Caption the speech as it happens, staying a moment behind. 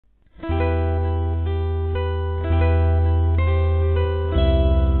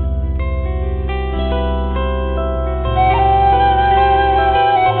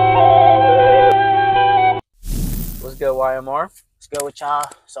Omar. What's good with y'all?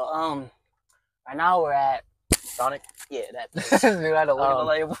 So right now we're at Sonic. Yeah, that place. You had to look at the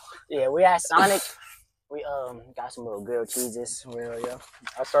label. Yeah, we at Sonic. We got some little grilled cheeses. Well, yeah.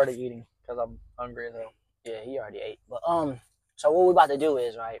 I started eating because I'm hungry as hell. Yeah, he already ate. But so what we about to do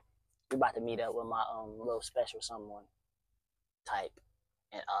is, right, we about to meet up with my little special someone type.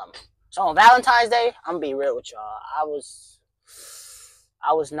 And so on Valentine's Day, I'm gonna be real with y'all. I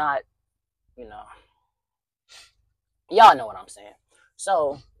was not, you know, y'all know what I'm saying.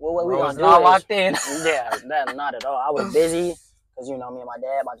 So what we gonna do not is, locked in. yeah, that not at all. I was busy because me and my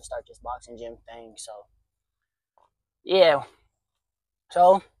dad about to start this boxing gym thing. So yeah,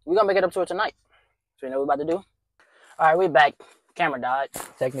 so we gonna make it up to it tonight. So you know what we about to do. All right, we back. Camera died.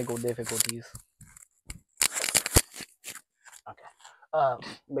 Technical difficulties. Okay.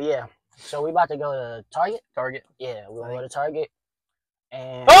 But yeah, so we about to go to Target. Target. Yeah, we're gonna go to Target.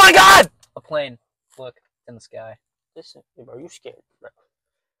 And oh my God! A plane. Look in the sky. Bro, you scared, bro.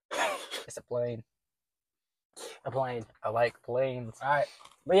 It's a plane. A plane. I like planes. All right,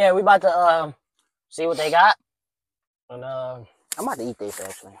 but yeah, we about to see what they got, and I'm about to eat this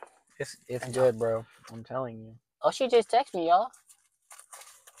actually. It's good, bro. I'm telling you. Oh, she just texted me, y'all.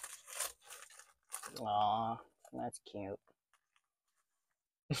 Aw, that's cute.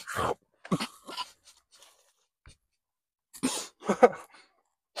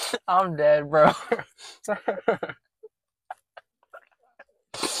 I'm dead, bro.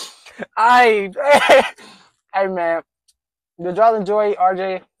 Hey man, did y'all enjoy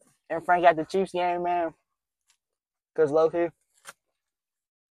RJ and Frank at the Chiefs game, man? Cause low-key,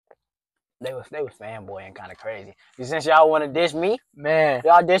 they was fanboying kind of crazy. Since y'all want to dish me, Man,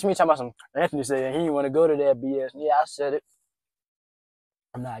 y'all dish me talking about some Anthony said he didn't want to go to that BS. Yeah, I said it.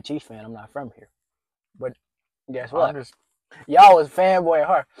 I'm not a Chiefs fan. I'm not from here. But guess what? Y'all was fanboying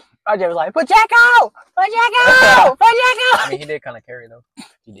hard. RJ was like, "Put Jack out! Put Jack out! Put Jack out!" I mean, he did kind of carry though.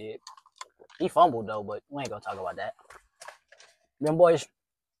 He did. He fumbled though, but we ain't gonna talk about that. Them boys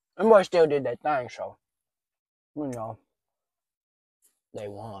still did that thing, so you know they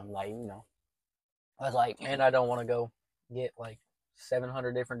won. Like, you know, I was like, And I don't want to go get like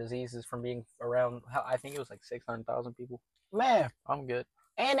 700 different diseases from being around. I think it was like 600,000 people. man, I'm good.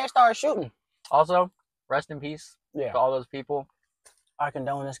 and they started shooting. Also, rest in peace Yeah, to all those people. our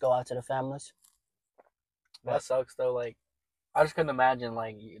condolences go out to the families. That sucks though. Like, I just couldn't imagine.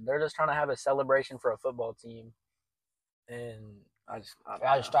 Like, they're just trying to have a celebration for a football team, and I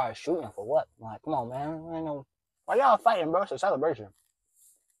just started shooting for what? Like, come on, man. I know why y'all fighting, bro. It's a celebration,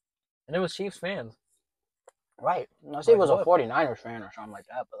 and it was Chiefs fans. right? No, see, it Like was a what? 49ers fan or something like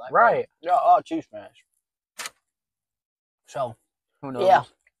that, but like, Right. y'all all Chiefs fans. So Who knows? yeah,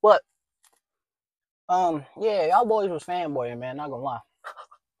 but yeah, y'all boys was fanboying, man. Not gonna lie.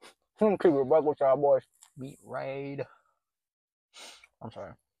 Keep it buck with y'all boys. Beat raid. I'm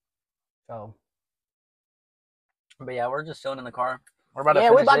sorry. So But yeah, we're just chilling in the car. We're about to yeah,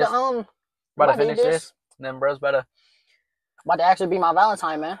 finish we about this. to About to eat finish this. And then bro's about to actually be my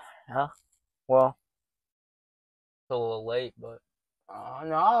Valentine, man. well, it's a little late, but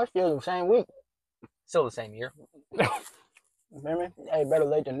No, it's still the same week. still the same year. You feel me? Hey, better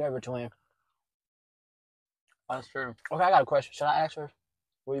late than never, twin. That's true. Okay, I got a question. Should I ask her,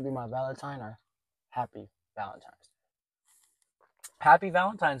 will you be my Valentine or happy Valentine's? Happy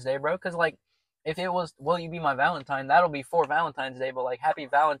Valentine's Day, bro. Because, like, if it was, will you be my Valentine, that'll be for Valentine's Day. But, like, Happy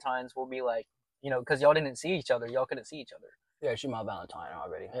Valentine's will be, like, you know, because y'all didn't see each other. Y'all couldn't see each other. Yeah, she my Valentine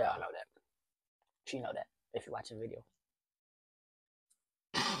already. Yeah. I know that. She know that if you watch the video.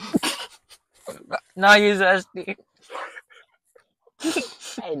 No, use SD.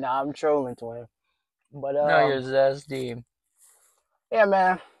 Hey, nah, I'm trolling, twin. But No, use SD. yeah,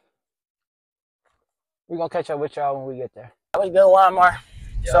 man. We're gonna catch up with y'all when we get there. That was good, Walmart.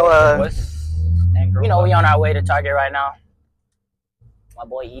 So, you know, we on our way to Target right now. My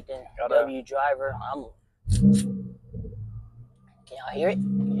boy Ethan, W driver. Can y'all hear it?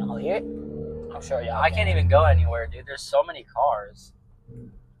 Can y'all hear it? I'm sure y'all. I can't even go anywhere, dude. There's so many cars.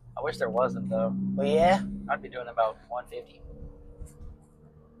 I wish there wasn't, though. But yeah, I'd be doing about 150.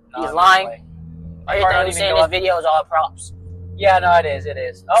 he's lying. Everything he's saying in this video is all props. Yeah, no, it is. It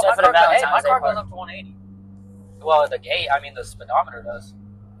is. Oh, Except for the Valentine's my Day car part. goes up to 180. Well, the gate, I mean, the speedometer does.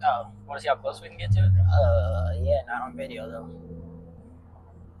 Oh, Want to see how close we can get to it? yeah, not on video though.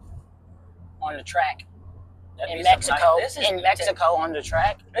 On the track. That'd In be some Mexico, nice- this is in Mexico on the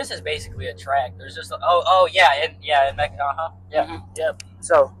track. This is basically a track. There's just yeah, in Mexico. Yep. Mm-hmm. Yep.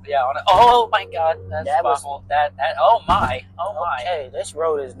 So Yeah. Oh my God, that's That was- awful. That. Oh my. okay, this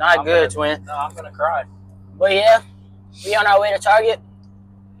road is not I'm good, gonna- twin. No, I'm gonna cry. But yeah, we on our way to Target.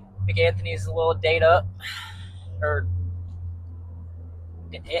 Big Anthony's a little date up, or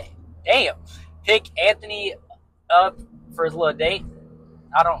Damn. Pick Anthony up for his little date.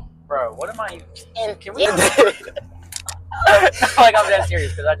 I don't, bro. What am I? Can we? Like I'm that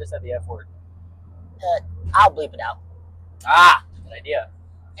serious because I just said the F word. I'll bleep it out. Ah, good idea.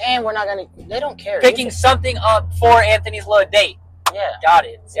 And we're not gonna. They don't care. Picking something up for Anthony's little date. Yeah. Got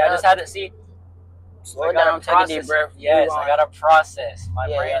it. See, I just had to see. Slow it down. Take a deep breath. Yes, I gotta process. My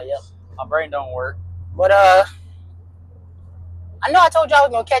brain don't work. But I know I told y'all I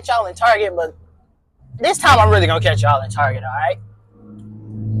was gonna catch y'all in Target, but this time I'm really gonna catch y'all in Target. All right.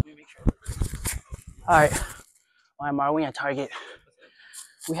 All right. Mar, we in Target.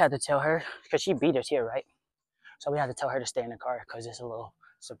 We had to tell her because she beat us here, right? So we had to tell her to stay in the car because it's a little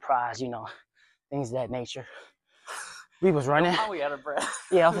surprise, you know, things of that nature. We was running. Oh, we out of breath.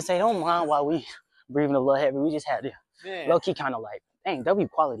 Yeah, I was gonna say, don't mind while we breathing a little heavy. We just had to low key kind of like, dang, W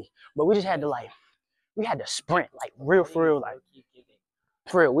quality. But we just had to like, we had to sprint like real for real, like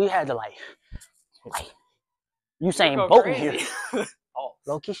for real. We had to like Usain Bolt here.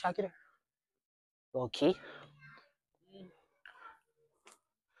 Low key, should I get her? Low key.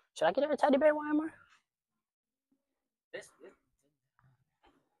 Should I get her a teddy bear, YMR?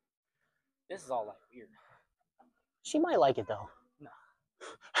 This is all like weird. She might like it though. No.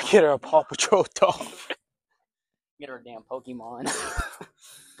 Get her a Paw Patrol dog. Get her a damn Pokemon.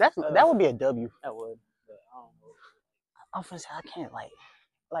 That would be a W. That would. But I don't know. I'm gonna say I can't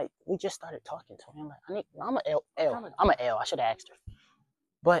like we just started talking to him. Like I'm an L. I'm an L. I should have asked her.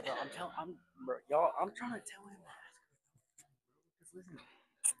 But bro, I'm trying to tell him that. Just listen.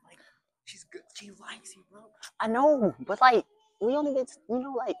 Like she's good. She likes you, bro. I know, but like we only get, you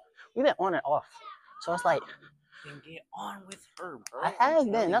know, like we've been on and off. So it's like then get on with her, bro. I have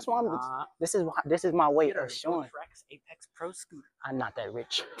been. That's why I'm. This is my way of showing. Apex Pro scooter. I'm not that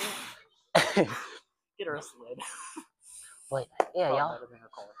rich. Get her a sled. But yeah, y'all.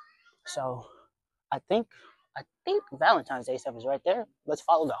 So I think Valentine's Day stuff is right there. Let's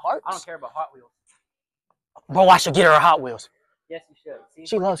follow the hearts. I don't care about Hot Wheels. Bro, I should get her a Hot Wheels. Yes, you should. See,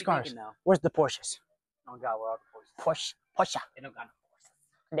 she loves cars. Where's the Porsches? Oh God, where are the Porsches? Porsche. They don't got no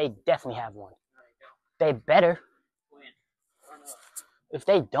Porsche. They definitely have one. They better. If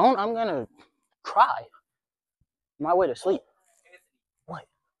they don't, I'm gonna cry. My way to sleep. What?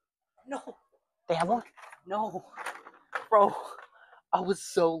 No. They have one? No. Bro, I was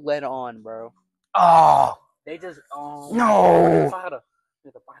so led on, bro. Oh. They just no.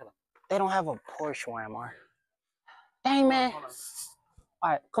 They don't have a Porsche, YMR. Dang, man. All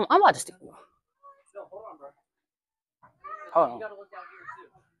right, come on. I'm about to stick. No, hold on, bro. Hold on. You gotta look down here too.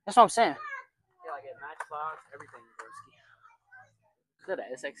 That's what I'm saying. Yeah, like at Matchbox, everything, broski. Is that an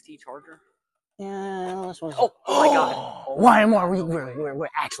SXT charger? Yeah, this one's. Oh my God. Oh, YMR, we're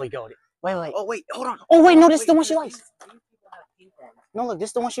actually goated. Wait. Oh wait, hold on. Oh wait, no, this is the one she likes. No, look, this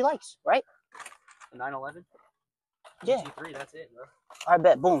is the one she likes, right? The 911. Yeah. G3, that's it, bro. I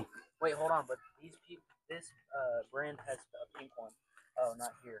bet. Boom. Wait, hold on, but these people, this brand has a pink one. Oh,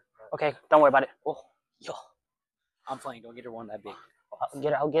 not here. Okay, don't worry about it. Oh, yo. I'm playing. Don't get her one that big.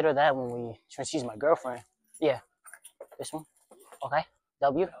 I'll get her that when she's my girlfriend. Yeah. This one. Okay.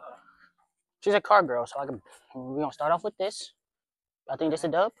 W. She's a car girl, so we're gonna start off with this. I think this is a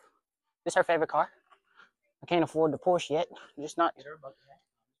dub. This is her favorite car. I can't afford the Porsche yet. Just not.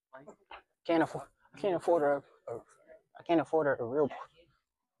 Can't afford her. I can't afford her a real.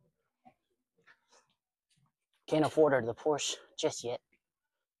 Can't afford her the Porsche just yet.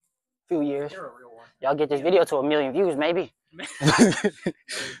 Few years. Y'all get this video to 1 million views, maybe. Yeah,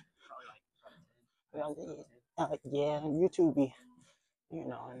 YouTube be, you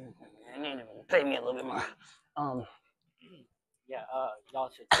know, pay me a little bit more. Yeah, y'all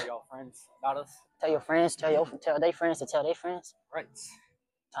should tell y'all friends about us. Tell your friends, tell their friends to tell their friends. Right.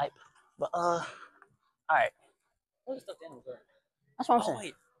 Type. But all right. Where's the stuffed animals at? That's what I'm saying.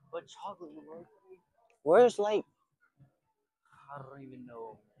 Wait, but chocolate, bro. Where's like? I don't even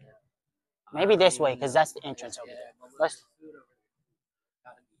know. Maybe this way, because that's the entrance over there. Let's.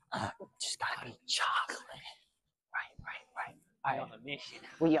 Just gotta be chocolate. Right. All right. On a mission.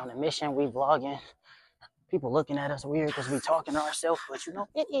 We on a mission. We vlogging. People looking at us weird because we talking to ourselves, but you know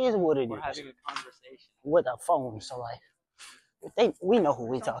it is what it is. We're having a conversation with a phone, so like, we know who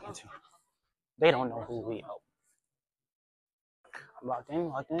we talking to. They don't know who we are. I'm locked in.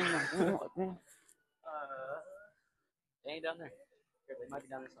 They ain't down there. They might be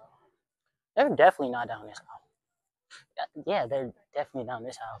down this aisle. They're definitely not down this aisle. Yeah, they're definitely down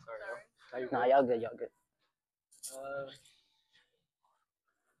this aisle. Nah, y'all good.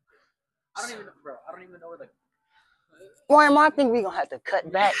 I don't even know, bro. I don't even know where the. Warren, I think we gonna have to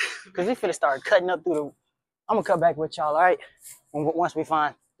cut back because we finna start cutting up through the. I'm gonna cut back with y'all, all right? Once we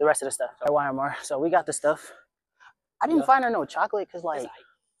find the rest of the stuff. All right, YMR. So we got the stuff. I didn't find her no chocolate because, like,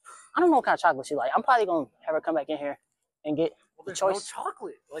 I don't know what kind of chocolate she like. I'm probably gonna have her come back in here and get the choice. No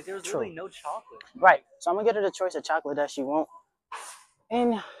chocolate. Like there's really no chocolate. Right. So I'm gonna get her the choice of chocolate that she want.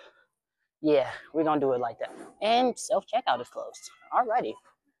 And yeah, we're gonna do it like that. And self-checkout is closed. Alrighty.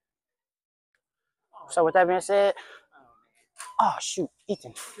 So with that being said, oh shoot,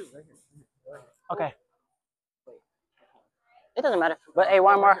 Ethan. Okay. It doesn't matter. But hey,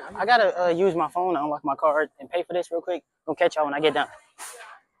 YMR, I gotta use my phone to unlock my card and pay for this real quick. Gonna catch y'all when I get done.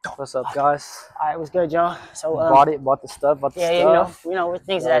 What's up, guys? All right, what's good, y'all? So bought the stuff. Yeah, you know, with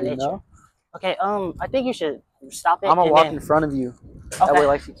things of that nature. Okay, I think you should stop it. I'm gonna walk in front of you. Okay. That way,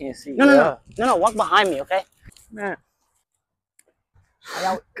 like, she can't see. No, walk behind me, okay? Man.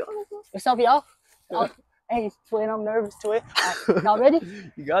 What's up, y'all? Hey, Twin, I'm nervous, Twin. Right, y'all ready?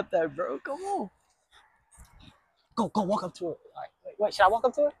 You got that, bro. Come on. Go, walk up to her. All right, wait, should I walk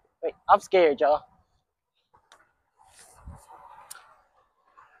up to her? Wait, I'm scared, y'all.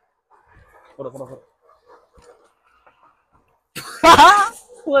 Hold up.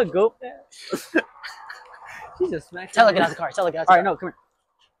 Look, go. She just smacked. Tell her get out the car. All right, no, come here.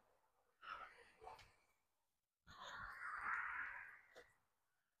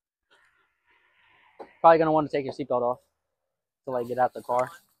 Probably gonna want to take your seatbelt off to like get out the car.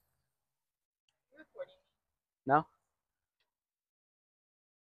 No.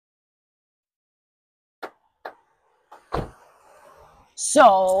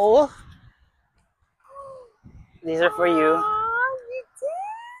 So these are for you. You did?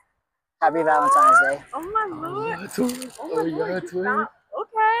 Happy Valentine's Day. Oh my lord. Twin. Okay,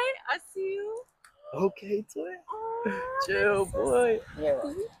 I see you. Okay, Twin. Oh, Chill, boy. Yeah.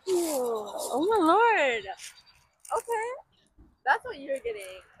 thank you. Oh my lord. Okay. That's what you're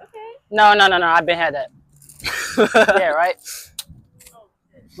getting. Okay. No. I've been had that. Yeah, right. As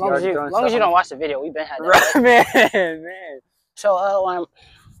long as you don't watch the video, we've been had that. Right, man. So,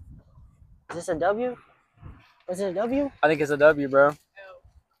 is this a W? Was it a W? I think it's a W, bro.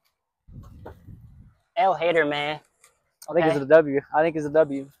 L hater, man. I think it's a W.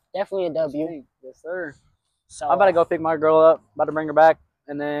 Definitely a W. Yes, sir. So I'm about to go pick my girl up. About to bring her back,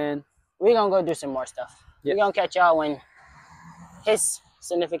 and then we're gonna go do some more stuff. Yeah. We're gonna catch y'all when his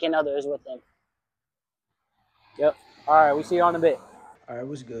significant other is with them. Yep. All right. We see you on a bit. All right,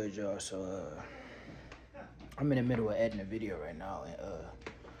 what's good, y'all? So, I'm in the middle of editing a video right now, and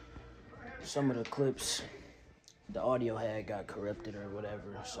some of the clips, the audio had got corrupted or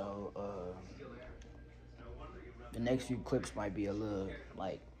whatever. So, the next few clips might be a little,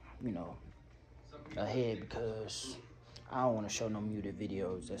 like, you know, ahead because I don't want to show no muted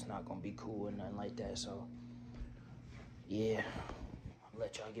videos. That's not gonna be cool or nothing like that. So, yeah, I'll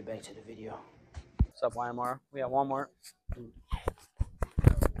let y'all get back to the video. What's up, YMR? We got Walmart.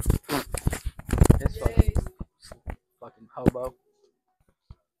 This fucking hobo.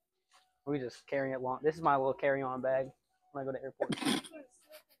 We just carrying it long. This is my little carry-on bag when I go to the airport.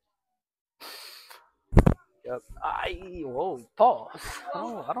 Yep. Whoa, pause.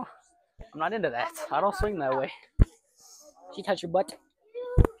 I'm not into that. I don't swing that way. She touched your butt.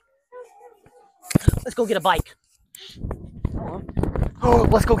 Let's go get a bike. Oh,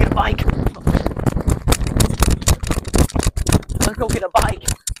 let's go get a bike. Let's go get a bike.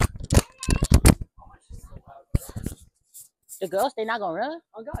 The girls, they not gonna run?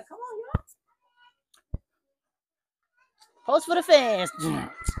 Oh God, come on, y'all. Post for the fans.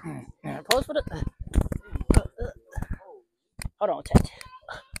 Post for the. Hold on, Ted.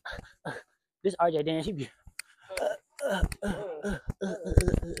 This RJ dance, he be.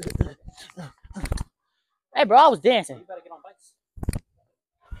 Hey, bro, I was dancing. You better get on bikes.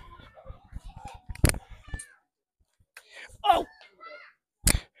 Oh!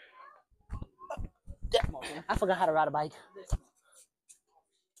 I forgot how to ride a bike.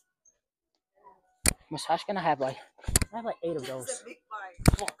 Massage, can I have like 8 of those.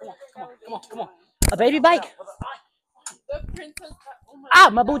 Come on. A baby bike? The princess. Oh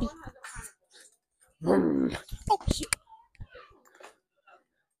my booty. Oh, shit.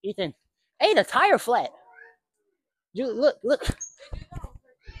 Ethan. Hey, the tire flat. Look.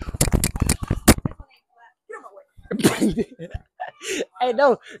 Hey,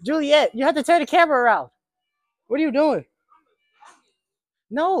 no, Juliet, you have to turn the camera around. What are you doing?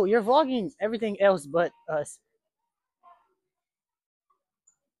 No, you're vlogging everything else but us.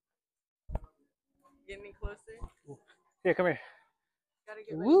 Get me closer. Here, come here. Gotta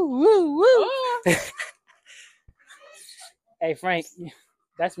get ready. Woo. Oh. Hey, Frank,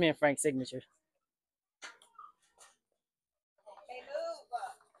 that's me and Frank's signature.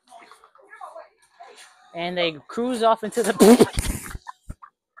 And they cruise off into the.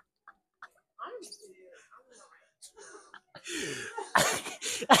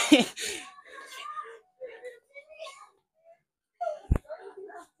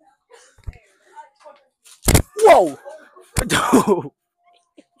 Whoa!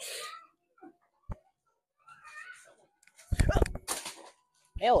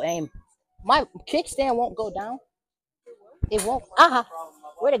 Hell, aim. My kickstand won't go down. It won't. Aha!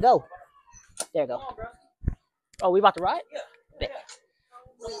 Where'd it go? There it go. Oh, we about to ride? Yeah.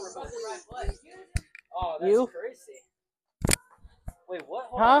 Oh, that's You? crazy. Wait, what?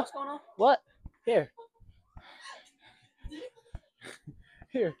 Hold Huh? on, what's going on? What? Here.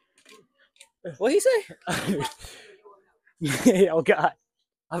 Here. What'd he say? Oh God,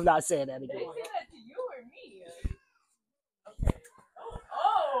 I'm not saying that again. Did they say that to you or me? Okay.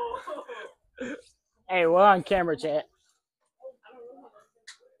 Oh. Hey, we're on camera, chat.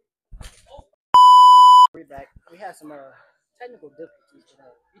 We're back. We had some technical difficulties,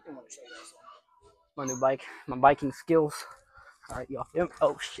 but Ethan want to show you guys something. My new bike, my biking skills. All right, y'all.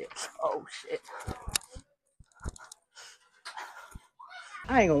 Oh shit. Oh shit.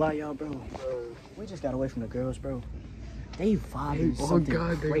 I ain't gonna lie, y'all, bro. We just got away from the girls, bro. They vibing something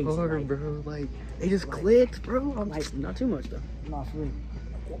crazy. They are, like, bro. Like, they just clicked, bro. I'm like, not too much, though. Nah, for real.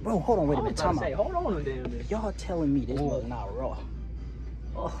 Bro, hold on, wait a minute. Time out. Hold on a damn minute. Y'all telling me this mug not raw.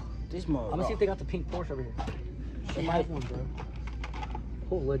 Oh, this mug I'm gonna see if they got the pink Porsche over here. They might one, bro.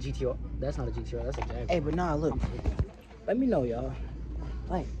 Oh, a GTR. That's not a GTR. That's a Jaguar. Hey, but nah, look. Let me know, y'all.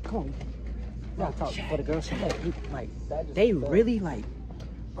 Like, come on. Y'all talk for the girls. Like, they really like.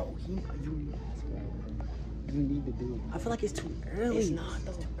 Bro, you need to do it. I feel like it's too early. It's not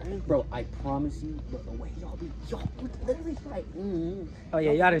though, bro. I promise you, bro, the way y'all literally like. Oh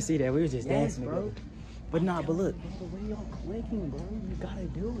yeah, y'all didn't see that. We was just dancing, bro. together. But nah, but look. The way y'all clicking, bro. You gotta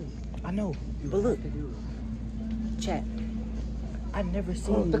do it. I know, but look. Chat. I've never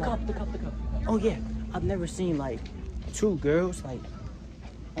seen the cup. Oh yeah, I've never seen like two girls like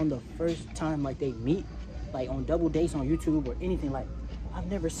on the first time like they meet, like on double dates on YouTube or anything like. I've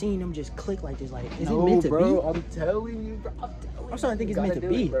never seen them just click like this. Like, is it meant to bro, be? I'm telling you, bro. I'm starting to think it's meant to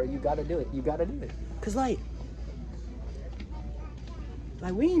be, bro. You gotta do it. You gotta do it. Cause like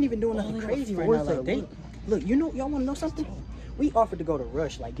we ain't even doing nothing crazy right now. Like look, you know, y'all want to know something? We offered to go to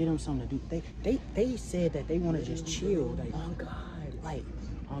Rush, like get them something to do. They said that they want to just chill. Like, oh God, like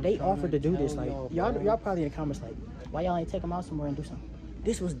they offered to do this. Like y'all probably in the comments like, why y'all ain't take them out somewhere and do something?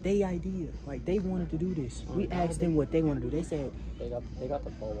 This was their idea. Like they wanted to do this. We asked them what they want to do. They said they got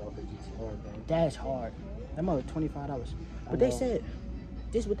the Paul Walker GTR, bro. That's hard. That mother $25. But they said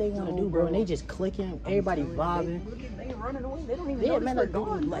this is what they want to do, bro. And they just clicking. Everybody vibing. They running away. They don't even Yeah, know man, they're like,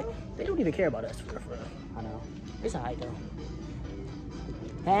 gone. like they don't even care about us for real. I know. It's alright though.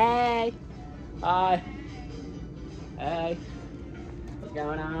 Hey. Hi. Hey. What's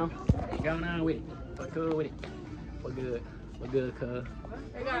going on? What's going on with it? What's good with it? What good? What good, cuz?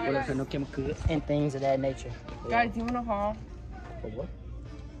 Hey What up, guys. no chemical? And things of that nature. Guys, do you want a haul? For what?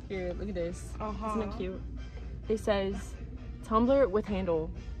 Here, look at this. Isn't it cute? It says tumbler with handle.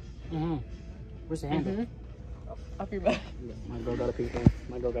 Mm-hmm. Where's the handle? Up your back. Yeah, my girl got a pink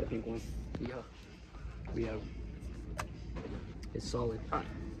one. Yeah. It's solid.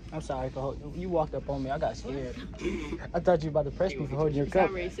 I'm sorry for you walked up on me. I got scared. I thought you were about to press me for holding your Is cup.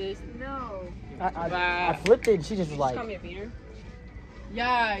 that racist? No. I flipped it and she just was like, Call me a beaner.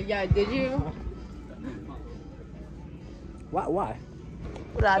 Yeah, did you? why? What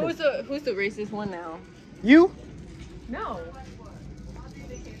did I do? Who's the racist one now? You? No.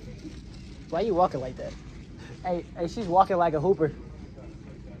 Why you walking like that? Hey, she's walking like a hooper.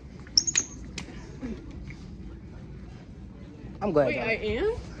 I'm glad. Wait, I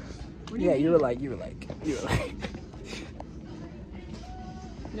am? Yeah, you were like.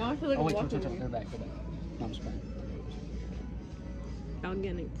 Now I feel like I'm walking. They're back. No, I'm just playing. I'm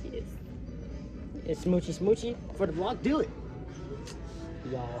gonna kiss. It's smoochy for the vlog. Do it.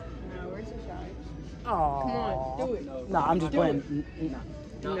 Y'all. No, we're too shy. Aww. Come on, do it. No, I'm just playing.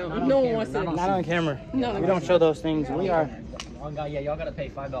 No one wants to. Not on camera. No, We don't show those things. We are. Y'all gotta pay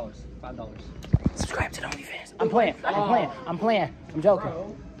 $5. Subscribe to the OnlyFans. I'm playing. I'm joking.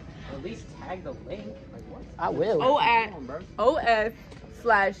 Bro, at least tag the link. Like what? I will.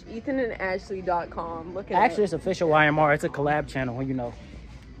 OF/EthanandAshley.com. Look at Actually, it's official YMR. It's a collab channel, you know.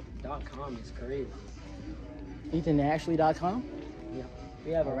 .com is crazy. EthanandAshley.com. Yeah.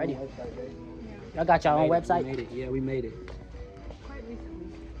 We have it ready. Website, right? Y'all got y'all own We website? made it. Yeah, we made it. Quite recently.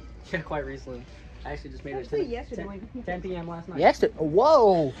 Yeah, quite recently. I actually just made it Actually, yesterday. 10 p.m. last night. Yesterday.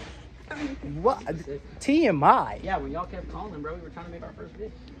 Whoa. What? TMI. Yeah, when y'all kept calling, bro, we were trying to make our first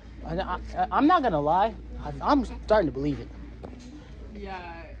vid. I'm not gonna lie. I'm starting to believe it. Yeah.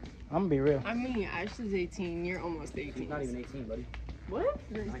 I'm gonna be real. I mean, Ashley's 18. You're almost 18. She's not even 18, buddy. What?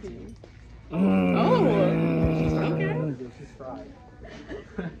 19. Oh. Okay. She's fried.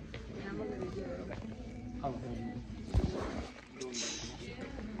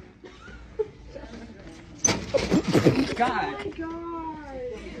 God. Oh my God.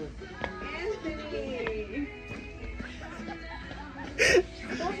 Anthony.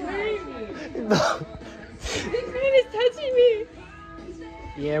 Stop hurting me. This man is touching me.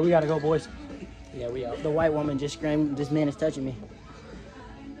 Yeah, we gotta go, boys. Yeah, we out. The white woman just screamed, "This man is touching me."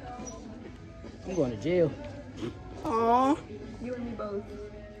 I'm going to jail. Aww. You and me both.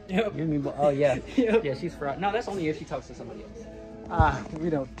 Yep. You mean, oh yeah. Yeah, she's fried. No, that's only if she talks to somebody else. We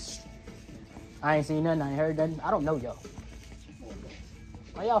don't. I ain't seen nothing. I ain't heard nothing. I don't know y'all.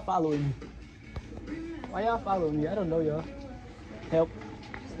 Why y'all following me? Why y'all following me? I don't know y'all. Help.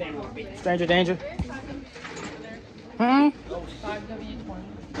 Stranger danger. Hmm? 5W20.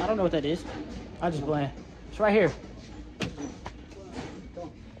 I don't know what that is. I'm just playing. It's right here.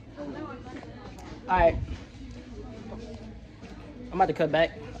 Alright. I'm about to cut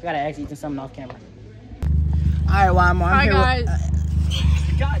back. I gotta ask Ethan something off camera. Alright, while I'm on Hi here. guys.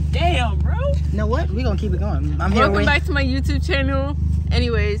 God damn, bro. You know what? We're gonna keep it going. I'm here Welcome with... back to my YouTube channel.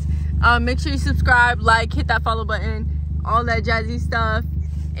 Anyways, make sure you subscribe, like, hit that follow button, all that jazzy stuff.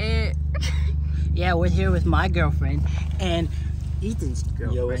 And yeah, we're here with my girlfriend and Ethan's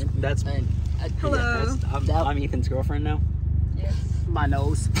girlfriend. That's hello. I'm Ethan's girlfriend now. Yes. My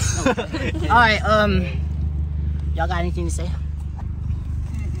nose. Okay. Alright, y'all got anything to say?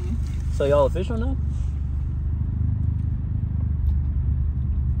 So y'all official now?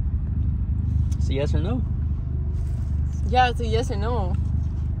 It's a yes or no? Yeah, it's a yes or no.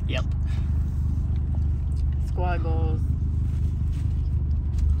 Yep. Squad goals.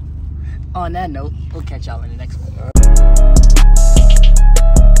 On that note, we'll catch y'all in the next one.